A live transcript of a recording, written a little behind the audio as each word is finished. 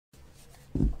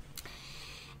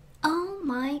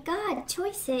my God,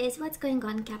 choices. What's going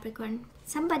on, Capricorn?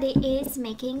 Somebody is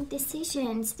making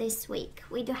decisions this week.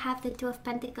 We do have the Two of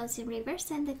Pentacles in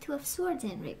reverse and the Two of Swords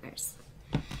in reverse.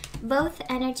 Both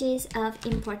energies of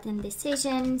important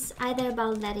decisions, either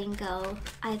about letting go,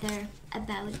 either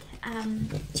about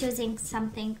choosing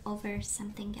something over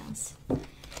something else.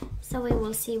 So we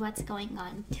will see what's going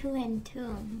on. 2 and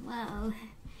 2. Wow.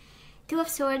 Two of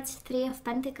Swords, Three of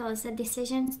Pentacles, a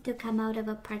decision to come out of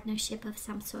a partnership of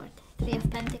some sort. Three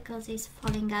of Pentacles is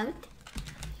falling out.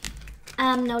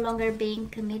 No longer being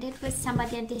committed with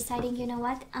somebody and deciding, you know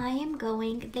what, I am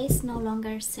going, this no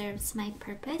longer serves my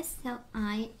purpose, so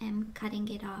I am cutting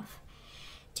it off.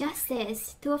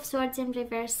 Justice, Two of Swords in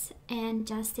reverse, and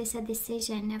Justice, a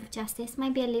decision of justice.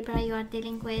 Might be a Libra you are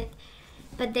dealing with,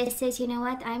 but this is, you know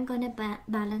what, I'm going to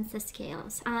balance the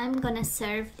scales. I'm going to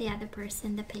serve the other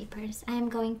person the papers. I am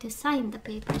going to sign the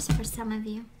papers for some of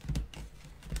you.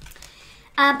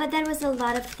 But there was a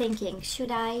lot of thinking.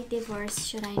 Should I divorce?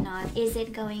 Should I not? Is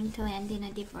it going to end in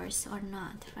a divorce or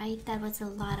not? Right? There was a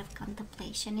lot of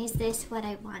contemplation. Is this what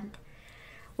I want?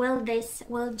 Will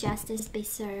justice be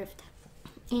served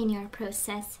in your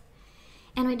process?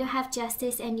 And we do have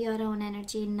Justice and your own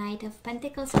energy. Knight of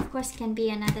Pentacles, of course, can be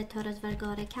another Taurus,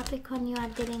 Virgo, or a Capricorn you are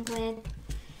dealing with.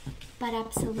 But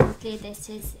absolutely, this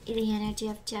is the energy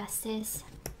of justice.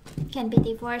 Can be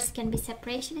divorce, can be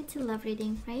separation. It's a love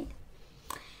reading, right?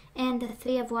 And the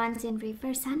Three of Wands in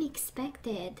reverse,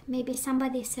 unexpected. Maybe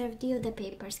somebody served you the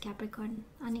papers, Capricorn.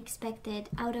 Unexpected,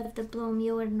 out of the bloom,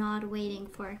 you were not waiting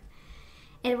for.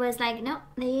 It was like, no,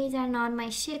 these are not my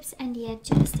ships, and yet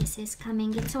justice is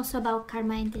coming. It's also about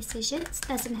karma and decisions.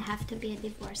 Doesn't have to be a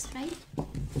divorce, right?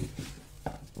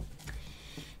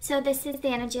 So this is the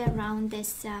energy around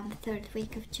this third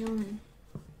week of June.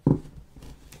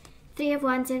 Three of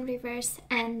Wands in reverse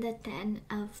and the Ten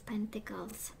of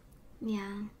Pentacles.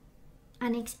 Yeah.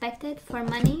 Unexpected for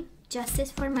money. Justice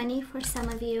for money for some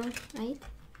of you, right?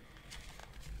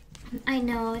 I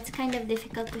know it's kind of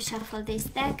difficult to shuffle this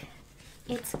deck.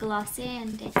 It's glossy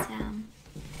and it's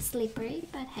slippery,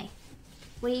 but hey,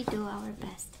 we do our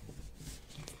best.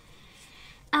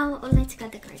 Oh, let's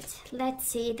cut the cards. Let's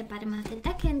see the bottom of the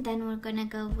deck, and then we're gonna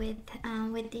go with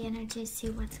the energy, see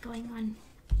what's going on.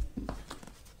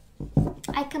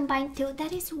 I combined two.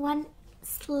 That is one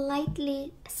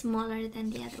slightly smaller than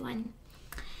the other one.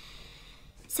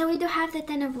 So we do have the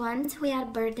Ten of Wands. We are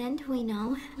burdened. We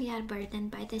know we are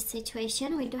burdened by this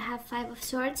situation. We do have Five of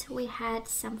Swords. We had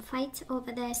some fights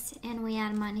over this, and we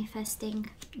are manifesting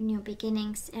new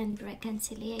beginnings and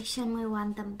reconciliation. We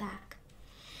want them back.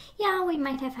 Yeah, we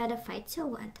might have had a fight, so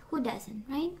what? Who doesn't,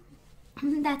 right?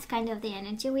 That's kind of the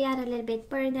energy. We are a little bit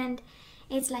burdened.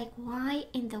 It's like, why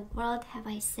in the world have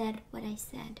I said what I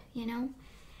said, you know?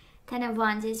 Ten of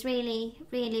Wands is really,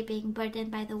 really being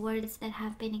burdened by the words that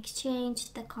have been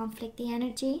exchanged, the conflict, the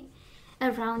energy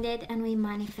around it, and we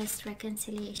manifest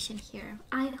reconciliation here.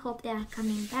 I hope they are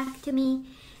coming back to me.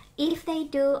 If they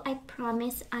do, I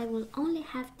promise I will only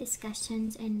have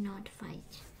discussions and not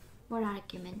fight or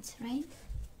arguments, right?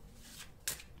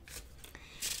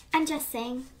 I'm just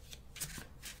saying,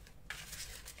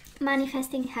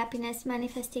 manifesting happiness,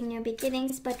 manifesting new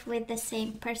beginnings, but with the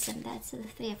same person. That's the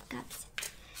Three of Cups.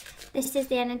 This is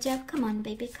the energy of, come on,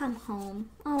 baby, come home.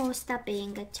 Oh, stop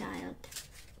being a child.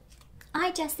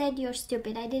 I just said you're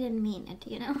stupid. I didn't mean it,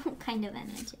 you know, kind of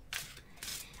energy.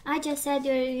 I just said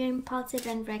you're impulsive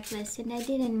and reckless, and I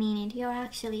didn't mean it. You're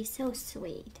actually so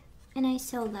sweet, and I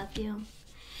so love you.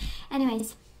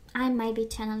 Anyways, I might be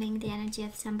channeling the energy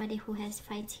of somebody who has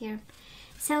fights here.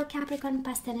 So Capricorn,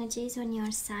 past energies on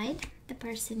your side, the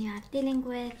person you are dealing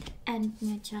with, and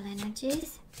neutral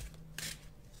energies.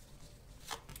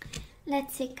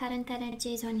 Let's see current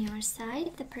energies on your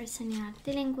side, the person you are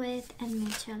dealing with, and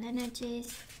mutual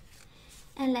energies.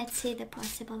 And let's see the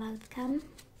possible outcome.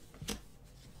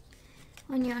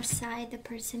 On your side, the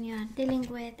person you are dealing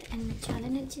with, and mutual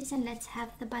energies. And let's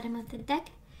have the bottom of the deck.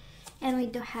 And we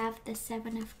do have the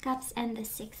Seven of Cups and the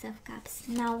Six of Cups.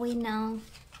 Now we know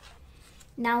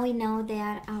they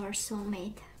are our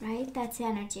soulmate, right? That's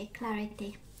energy,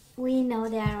 clarity. We know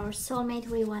they are our soulmate.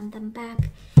 We want them back.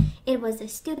 It was a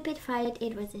stupid fight,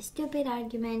 it was a stupid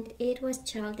argument, it was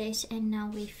childish, and now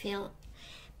we feel,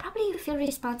 probably you feel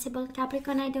responsible,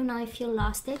 Capricorn. I don't know if you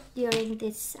lost it during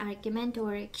this argument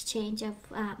or exchange of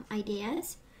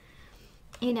ideas,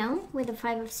 you know, with the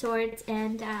Five of Swords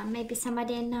and maybe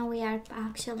somebody, and now we are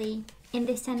actually in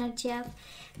this energy of,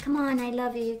 come on, I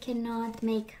love you, you cannot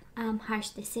make harsh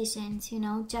decisions, you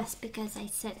know, just because I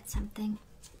said something.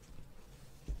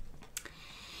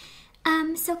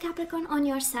 So Capricorn, on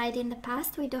your side in the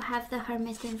past, we do have the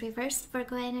Hermit in reverse,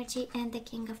 Virgo energy, and the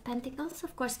King of Pentacles.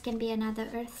 Of course, can be another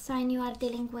earth sign you are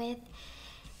dealing with.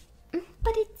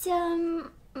 But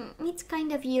it's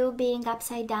kind of you being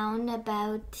upside down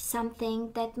about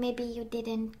something that maybe you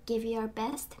didn't give your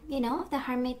best. You know, the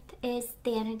Hermit is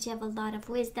the energy of a lot of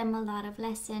wisdom, a lot of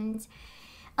lessons,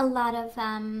 a lot of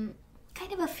kind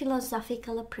of a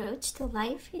philosophical approach to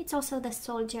life. It's also the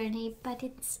soul journey, but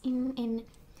it's in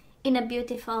a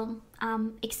beautiful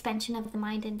expansion of the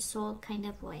mind and soul kind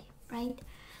of way, right?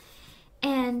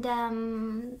 And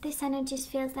this energy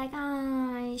feels like,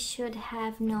 I should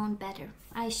have known better,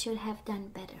 I should have done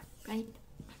better, right?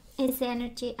 It's the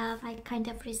energy of, I kind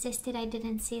of resisted, I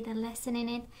didn't see the lesson in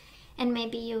it, and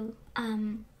maybe you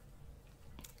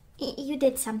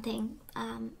did something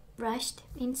rushed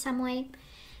in some way.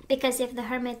 Because if the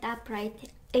Hermit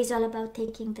upright is all about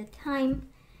taking the time,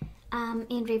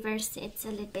 in reverse it's a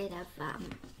little bit of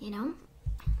you know,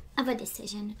 of a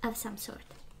decision of some sort.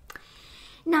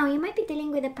 Now you might be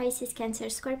dealing with a Pisces, Cancer,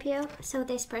 Scorpio. So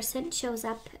this person shows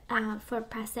up for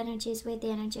past energies with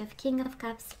the energy of King of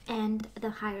Cups and the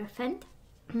Hierophant,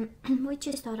 which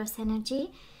is Taurus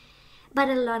energy, but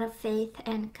a lot of faith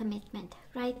and commitment,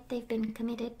 right? They've been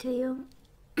committed to you.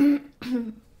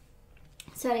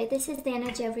 Sorry, this is the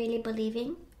energy of really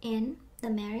believing in the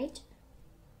marriage.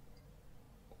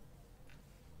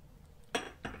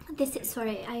 This is,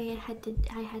 sorry, I had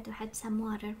to have some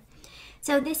water.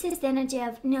 So this is the energy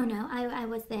of, I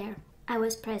was there, I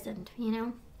was present, you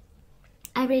know.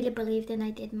 I really believed and I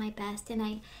did my best,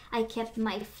 and I kept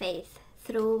my faith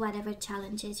through whatever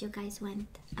challenges you guys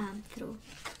went through.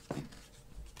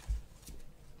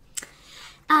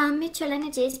 Mutual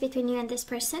energies between you and this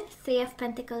person. Three of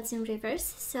Pentacles in reverse,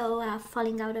 so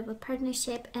falling out of a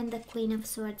partnership, and the Queen of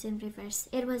Swords in reverse.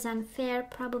 It was unfair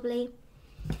probably,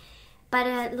 but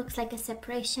it looks like a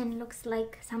separation, looks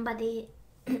like somebody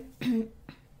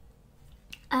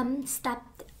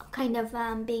stopped kind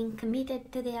of being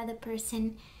committed to the other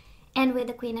person. And with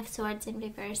the Queen of Swords in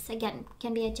reverse, again,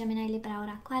 can be a Gemini, Libra, or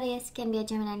Aquarius, can be a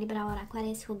Gemini, Libra, or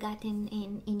Aquarius who got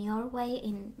in your way,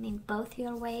 in both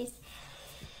your ways.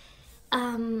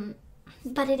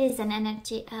 But it is an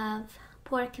energy of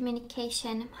poor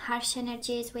communication, harsh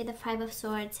energies with the Five of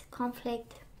Swords,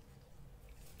 conflict.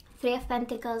 Three of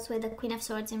Pentacles with the Queen of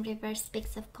Swords in reverse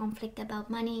speaks of conflict about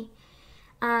money.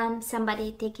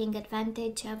 Somebody taking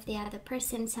advantage of the other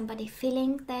person, somebody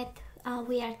feeling that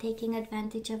we are taking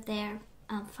advantage of their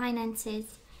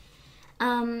finances.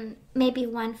 Maybe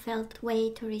one felt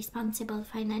way too responsible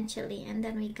financially, and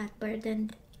then we got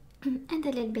burdened and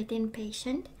a little bit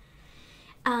impatient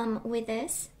with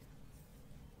this.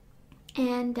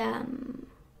 And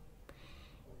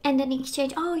in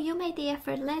exchange, oh, you made the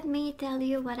effort, let me tell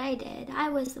you what I did. I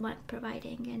was the one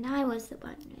providing, and I was the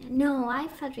one. No, I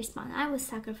felt responsible. I was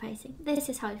sacrificing. This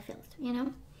is how it feels, you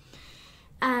know.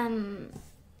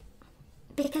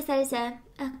 Because there is a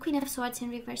Queen of Swords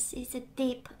in reverse is a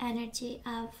deep energy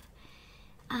of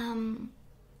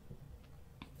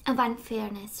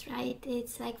unfairness, right?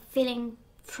 It's like feeling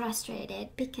frustrated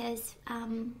because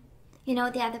you know,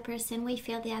 the other person, we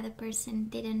feel the other person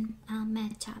didn't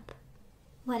match up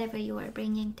whatever you were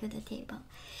bringing to the table.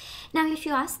 Now if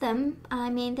you ask them,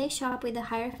 I mean, they show up with a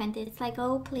Hierophant. It's like,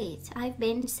 oh please, I've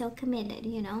been so committed,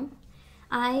 you know,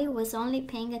 I was only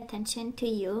paying attention to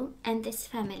you and this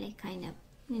family, kind of,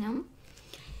 you know.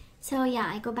 So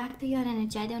yeah, I go back to your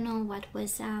energy. I don't know what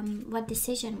was what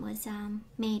decision was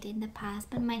made in the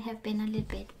past, but might have been a little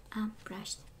bit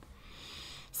rushed.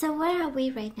 So where are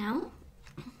we right now?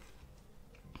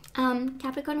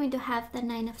 Capricorn, we do have the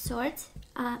Nine of Swords.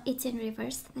 It's in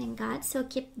reverse, thank God. So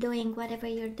keep doing whatever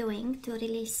you're doing to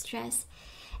release stress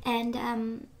and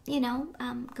you know,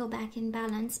 go back in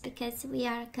balance, because we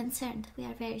are concerned, we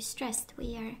are very stressed,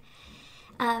 we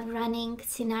are running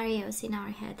scenarios in our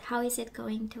head. How is it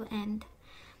going to end?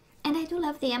 And I do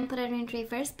love the Emperor in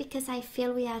reverse, because I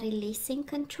feel we are releasing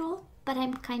control, but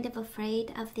I'm kind of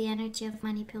afraid of the energy of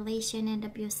manipulation and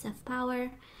abuse of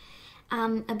power.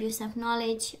 Abuse of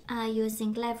knowledge,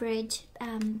 using leverage.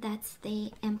 That's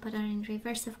the Emperor in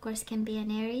reverse. Of course, can be an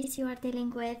Aries you are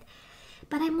dealing with,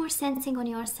 but I'm more sensing on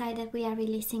your side that we are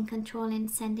releasing control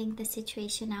and sending the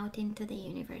situation out into the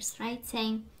universe, right?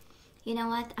 Saying, you know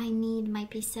what, I need my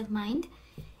peace of mind,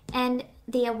 and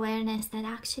the awareness that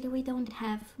actually we don't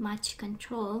have much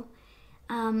control,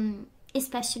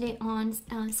 especially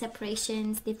on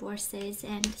separations, divorces,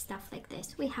 and stuff like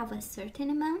this. We have a certain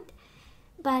amount,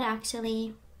 but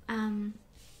actually,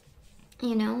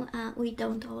 you know, we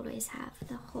don't always have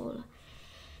the whole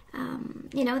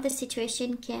you know, the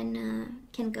situation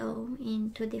can go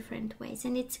in two different ways,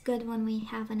 and it's good when we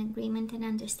have an agreement and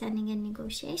understanding and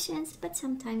negotiations, but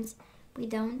sometimes we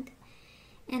don't,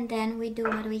 and then we do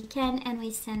what we can and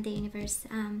we send the universe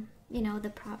you know, the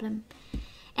problem.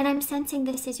 And I'm sensing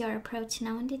this is your approach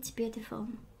now, and it's beautiful,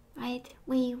 right?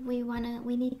 We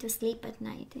need to sleep at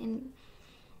night, and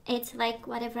it's like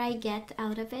whatever I get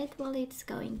out of it, well, it's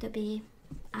going to be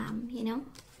you know.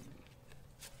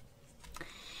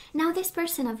 Now this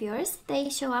person of yours, they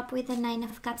show up with the 9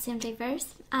 of Cups in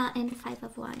reverse and 5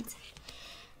 of Wands.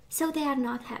 So they are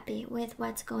not happy with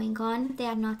what's going on. They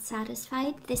are not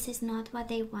satisfied. This is not what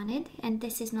they wanted, and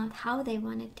this is not how they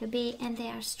want it to be, and they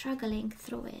are struggling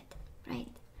through it, right?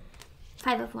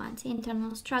 5 of Wands,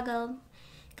 internal struggle,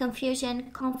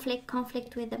 confusion,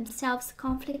 conflict with themselves,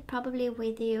 conflict probably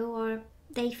with you, or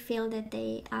they feel that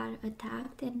they are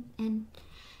attacked, and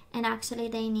actually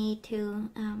they need to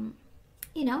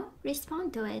you know,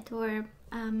 respond to it, or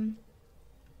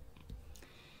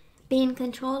be in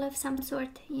control of some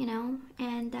sort, you know.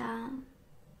 And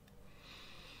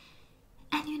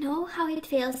you know how it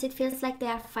feels. It feels like they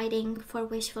are fighting for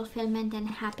wish fulfillment and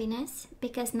happiness,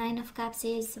 because 9 of Cups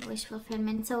is wish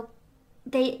fulfillment. So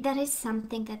there is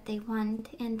something that they want,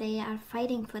 and they are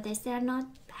fighting for this. They are not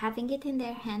having it in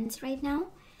their hands right now,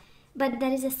 but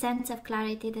there is a sense of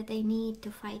clarity that they need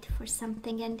to fight for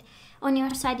something. And on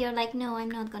your side, you're like, no, I'm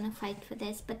not going to fight for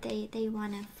this, but they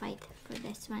want to fight for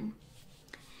this one.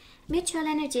 Mutual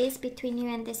energies between you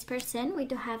and this person. We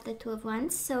do have the 2 of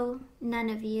Wands, so none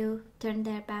of you turn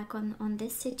their back on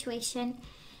this situation.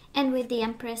 And with the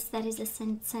Empress, there is a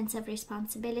sense of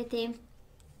responsibility,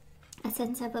 a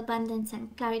sense of abundance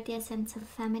and clarity, a sense of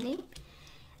family,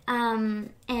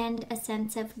 and a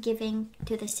sense of giving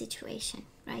to the situation,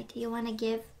 right? You want to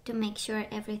give to make sure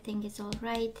everything is all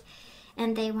right,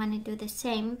 and they want to do the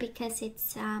same, because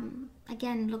it's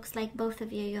again, looks like both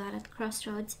of you are at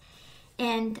crossroads,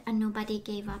 and nobody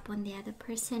gave up on the other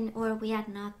person, or we are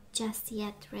not just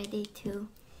yet ready to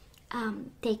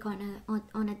take on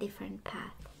a different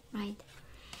path, right?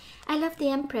 I love the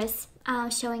Empress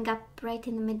showing up right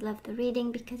in the middle of the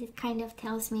reading, because it kind of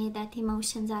tells me that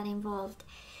emotions are involved,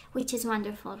 which is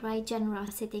wonderful, right?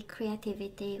 Generosity,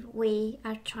 creativity. We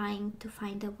are trying to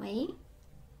find a way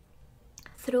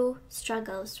through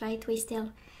struggles, right? We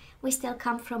still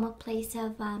come from a place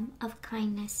of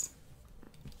kindness.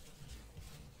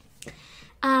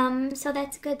 So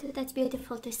that's good. That's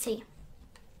beautiful to see.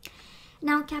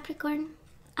 Now, Capricorn,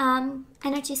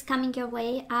 energy is coming your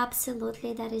way.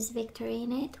 Absolutely, there is victory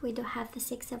in it. We do have the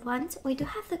 6 of Wands. We do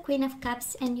have the Queen of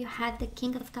Cups, and you had the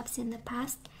King of Cups in the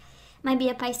past. Might be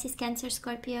a Pisces, Cancer,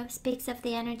 Scorpio. Speaks of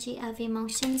the energy of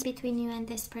emotions between you and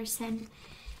this person.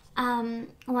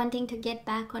 Wanting to get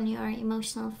back on your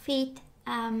emotional feet.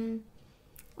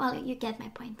 Well, you get my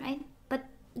point, right? But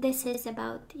this is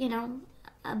about, you know,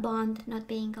 a bond not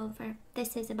being over.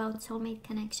 This is about soulmate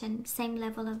connection, same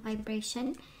level of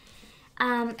vibration,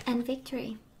 and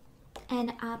victory.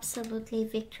 And absolutely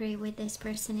victory with this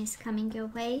person is coming your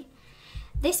way.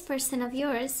 This person of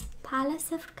yours,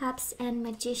 Palace of Cups and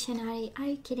Magician, are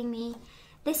you kidding me?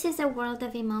 This is a world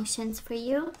of emotions for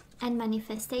you and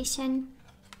manifestation.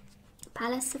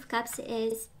 Palace of Cups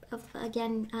is,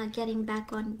 again, getting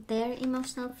back on their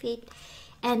emotional feet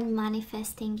and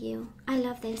manifesting you. I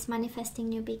love this. Manifesting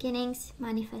new beginnings,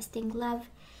 manifesting love.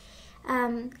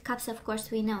 Cups, of course,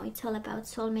 we know it's all about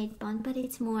soulmate bond, but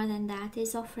it's more than that.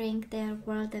 It's offering their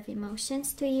world of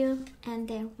emotions to you and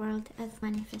their world of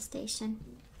manifestation.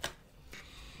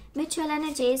 Mutual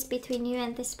energies between you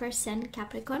and this person,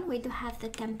 Capricorn. We do have the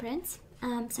Temperance,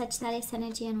 Sagittarius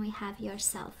energy, and we have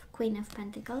yourself, Queen of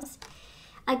Pentacles.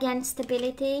 Again,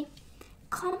 stability.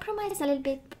 Compromise a little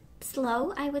bit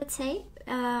slow, I would say,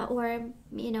 or,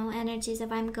 you know, energies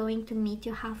of I'm going to meet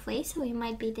you halfway. So you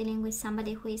might be dealing with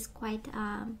somebody who is quite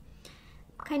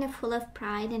kind of full of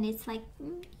pride, and it's like,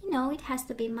 you know, it has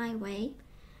to be my way.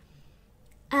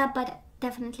 But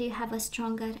definitely you have a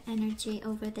stronger energy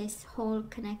over this whole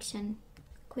connection,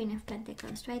 Queen of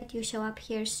Pentacles, right? You show up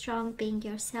here strong, being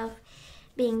yourself,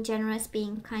 being generous,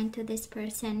 being kind to this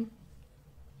person,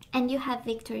 and you have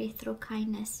victory through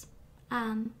kindness.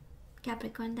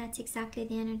 Capricorn, that's exactly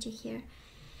the energy here.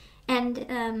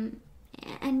 And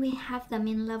we have them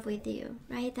in love with you,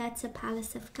 right? That's a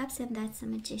Palace of Cups, and that's a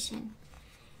Magician.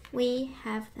 We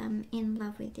have them in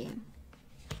love with you.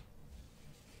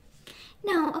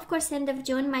 Now, of course, end of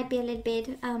June might be a little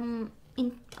bit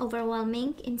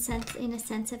overwhelming in a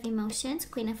sense of emotions.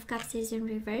 Queen of Cups is in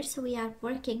reverse, so we are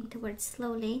working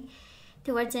slowly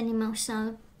towards an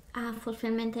emotional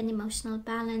fulfillment and emotional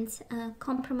balance,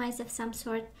 compromise of some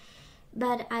sort.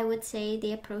 but I would say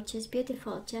the approach is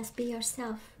beautiful. Just be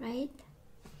yourself, right?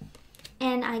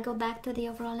 And I go back to the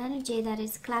overall energy. That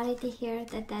is clarity here,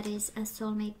 that is a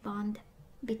soulmate bond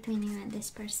between you and this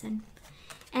person.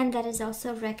 And that is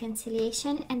also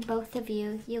reconciliation. And both of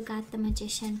you, you got the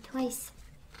Magician twice.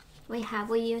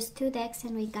 We used 2 decks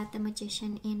and we got the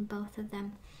Magician in both of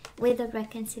them, with the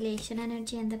reconciliation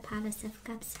energy and the Palace of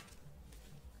Cups.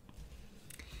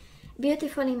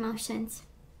 Beautiful emotions.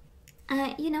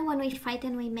 You know, when we fight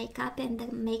and we make up, and the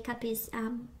makeup is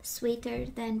sweeter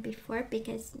than before,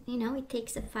 because, you know, it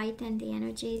takes a fight and the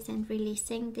energies and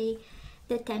releasing the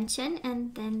tension,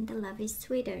 and then the love is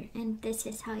sweeter. And this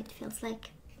is how it feels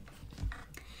like.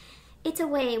 It's a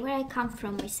way where I come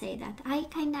from, we say that. I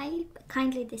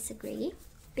kindly disagree,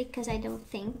 because I don't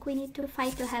think we need to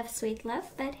fight to have sweet love,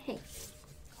 but hey,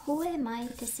 who am I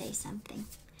to say something?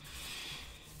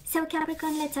 So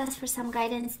Capricorn, let's ask for some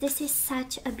guidance. This is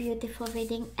such a beautiful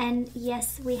reading, and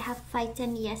yes, we have fight,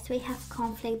 and yes, we have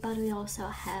conflict, but we also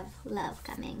have love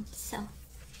coming. So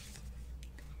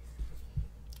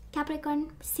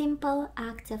Capricorn, simple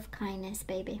acts of kindness,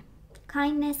 baby.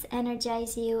 Kindness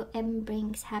energizes you and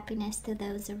brings happiness to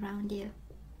those around you.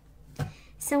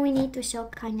 So we need to show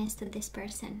kindness to this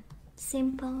person.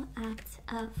 Simple acts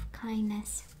of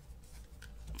kindness.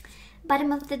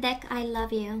 Bottom of the deck, I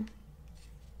love you.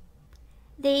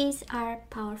 These are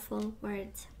powerful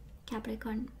words,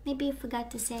 Capricorn. Maybe you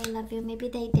forgot to say I love you, maybe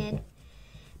they did.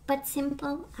 But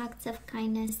simple acts of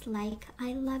kindness like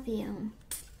I love you.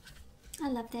 I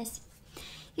love this.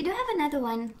 You do have another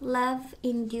one, love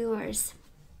endures.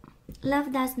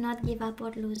 Love does not give up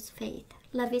or lose faith.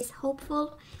 Love is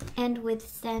hopeful and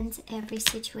withstands every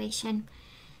situation.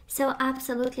 So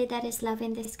absolutely that is love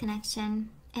in this connection,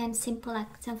 and simple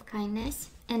acts of kindness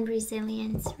and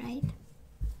resilience, right?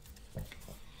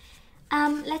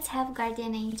 Let's have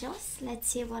guardian angels. Let's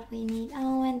see what we need.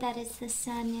 Oh, and that is the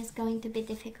Sun. Is going to be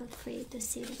difficult for you to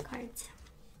see the cards.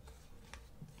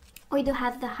 We do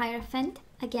have the Hierophant.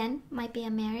 Again, might be a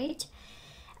marriage.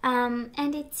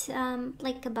 And it's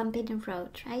like a bump in the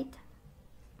road, right?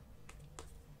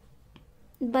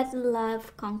 But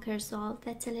love conquers all.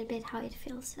 That's a little bit how it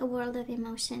feels. A world of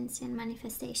emotions and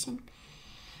manifestation.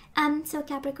 So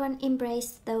Capricorn,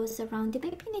 embrace those around you.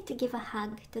 Maybe you need to give a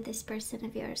hug to this person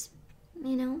of yours,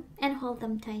 you know, and hold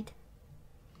them tight.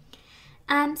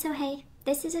 So hey,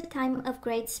 this is a time of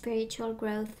great spiritual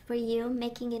growth for you,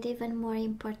 making it even more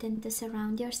important to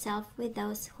surround yourself with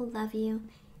those who love you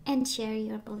and share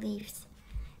your beliefs.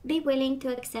 Be willing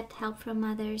to accept help from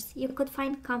others. You could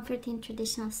find comfort in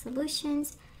traditional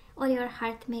solutions, or your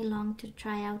heart may long to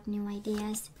try out new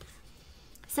ideas.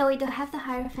 So we do have the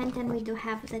Hierophant and we do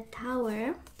have the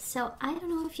Tower. So I don't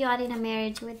know if you are in a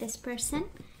marriage with this person.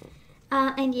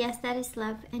 And yes, that is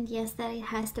love, and yes, that it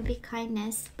has to be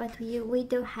kindness, but we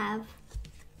do have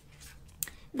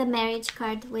the marriage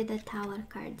card with the Tower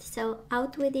card. So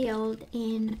out with the old,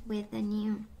 in with the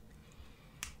new.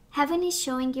 Heaven is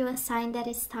showing you a sign that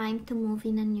it's time to move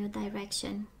in a new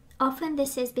direction. Often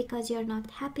this is because you're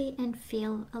not happy and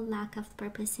feel a lack of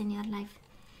purpose in your life.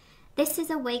 This is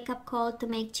a wake-up call to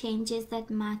make changes that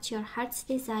match your heart's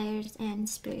desires and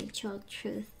spiritual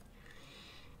truth.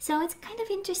 So it's kind of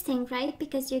interesting, right?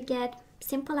 Because you get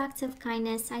simple acts of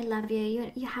kindness. I love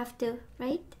you. You have to,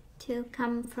 right? To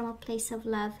come from a place of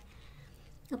love,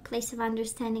 a place of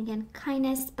understanding and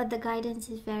kindness. But the guidance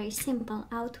is very simple.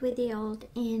 Out with the old,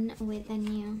 in with the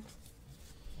new.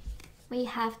 We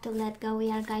have to let go.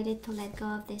 We are guided to let go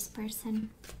of this person.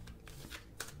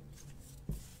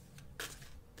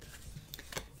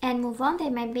 And move on.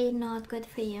 They might be not good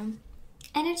for you.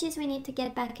 Energies, we need to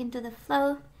get back into the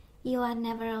flow. You are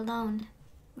never alone,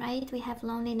 right? We have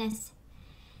loneliness.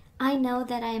 I know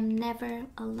that I am never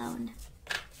alone.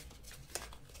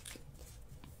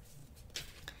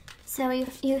 So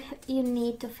you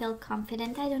need to feel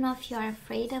confident. I don't know if you are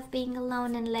afraid of being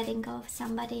alone and letting go of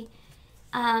somebody.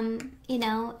 You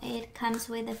know, it comes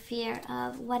with a fear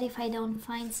of what if I don't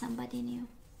find somebody new?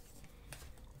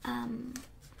 And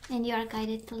you are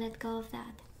guided to let go of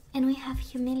that. And we have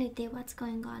humility. What's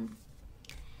going on?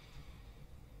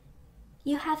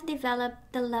 You have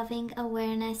developed the loving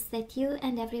awareness that you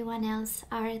and everyone else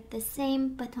are the same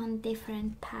but on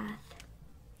different paths.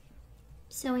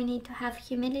 So we need to have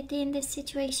humility in this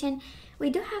situation.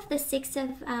 We do have the Six of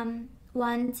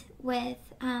Wands with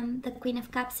the Queen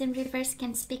of Cups in reverse,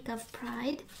 can speak of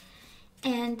pride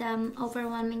and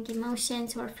overwhelming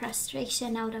emotions or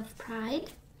frustration out of pride.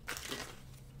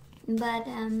 But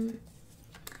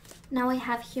now we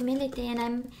have humility,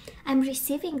 and I'm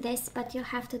receiving this, but you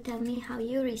have to tell me how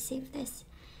you receive this.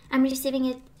 I'm receiving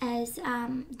it as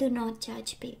do not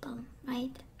judge people,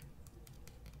 right?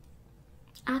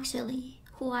 Actually,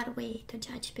 who are we to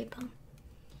judge people?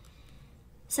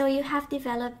 So you have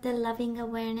developed the loving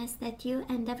awareness that you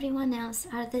and everyone else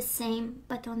are the same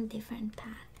but on different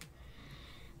paths.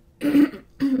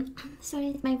 Sorry,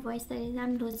 it's my voice that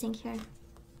I'm losing here.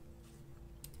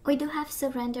 We do have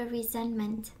surrender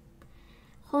resentment.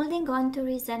 Holding on to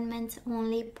resentment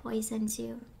only poisons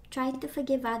you. Try to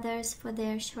forgive others for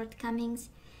their shortcomings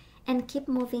and keep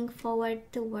moving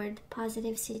forward toward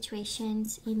positive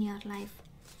situations in your life.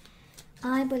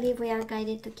 I believe we are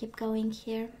guided to keep going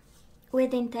here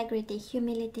with integrity,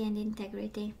 humility, and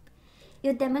integrity.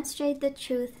 You demonstrate the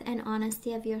truth and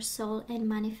honesty of your soul and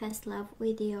manifest love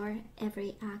with your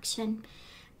every action.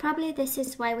 Probably this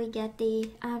is why we get the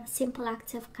simple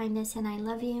acts of kindness and I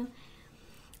love you.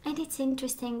 And it's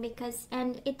interesting because,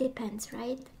 and it depends,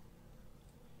 right?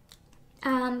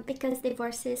 Because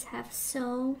divorces have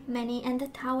so many, and the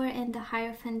Tower and the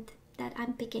Hierophant, that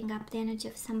I'm picking up the energy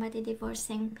of somebody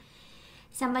divorcing,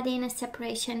 somebody in a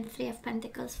separation, Three of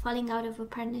Pentacles, falling out of a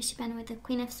partnership, and with the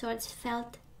Queen of Swords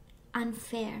felt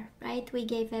unfair, right? We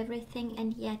gave everything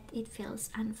and yet it feels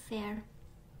unfair.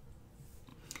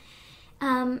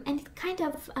 And it kind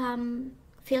of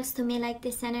feels to me like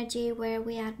this energy where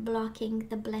we are blocking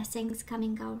the blessings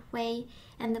coming our way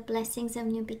and the blessings of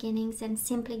new beginnings and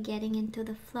simply getting into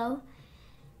the flow,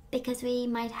 because we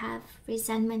might have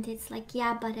resentment. It's like,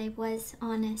 yeah, but I was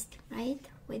honest, right?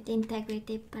 With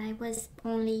integrity, but I was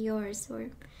only yours, or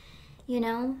you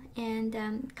know, and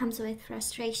comes with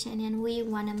frustration, and we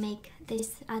want to make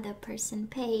this other person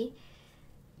pay.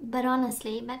 But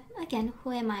honestly, but again,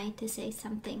 who am I to say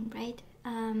something, right?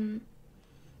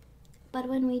 But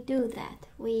when we do that,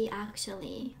 we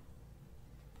actually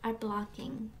are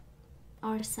blocking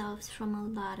ourselves from a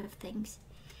lot of things,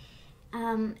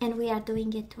 and we are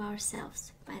doing it to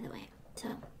ourselves, by the way. So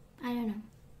I don't know,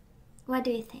 what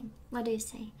do you think? What do you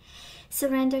say?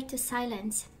 Surrender to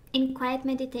silence. In quiet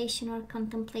meditation or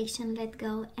contemplation, let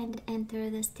go and enter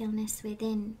the stillness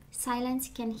within. Silence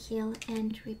can heal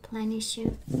and replenish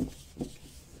you.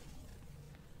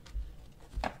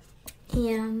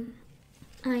 Yeah,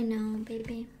 I know,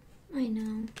 baby. I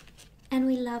know. And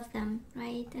we love them,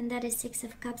 right? And that is Six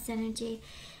of Cups energy.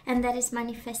 And that is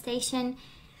manifestation.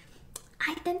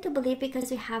 I tend to believe, because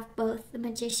we have both the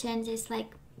Magicians, it's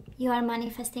like you are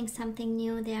manifesting something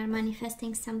new, they are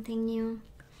manifesting something new.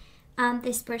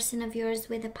 This person of yours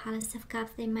with the Palace of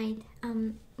Cups, they might,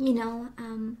 you know,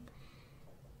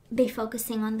 be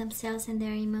focusing on themselves and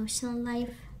their emotional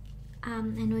life.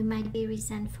 And we might be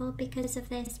resentful because of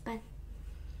this, but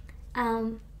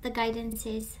the guidance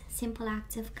is simple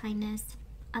acts of kindness.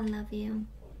 I love you.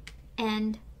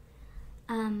 And,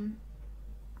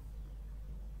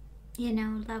 you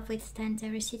know, love withstands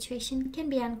every situation. It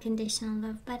can be unconditional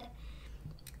love, but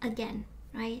again,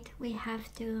 right, we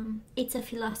have to, it's a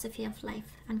philosophy of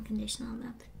life, unconditional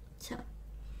love. So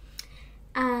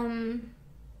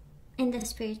in the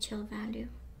spiritual value.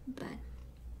 But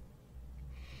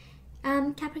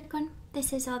Capricorn,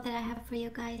 this is all that I have for you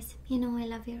guys. You know I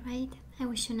love you, right? I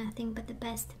wish you nothing but the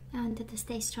best. I wanted to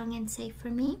stay strong and safe for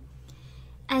me.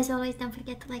 As always, don't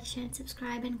forget to like, share, and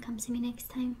subscribe, and come see me next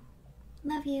time.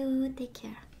 Love you. Take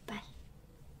care. Bye.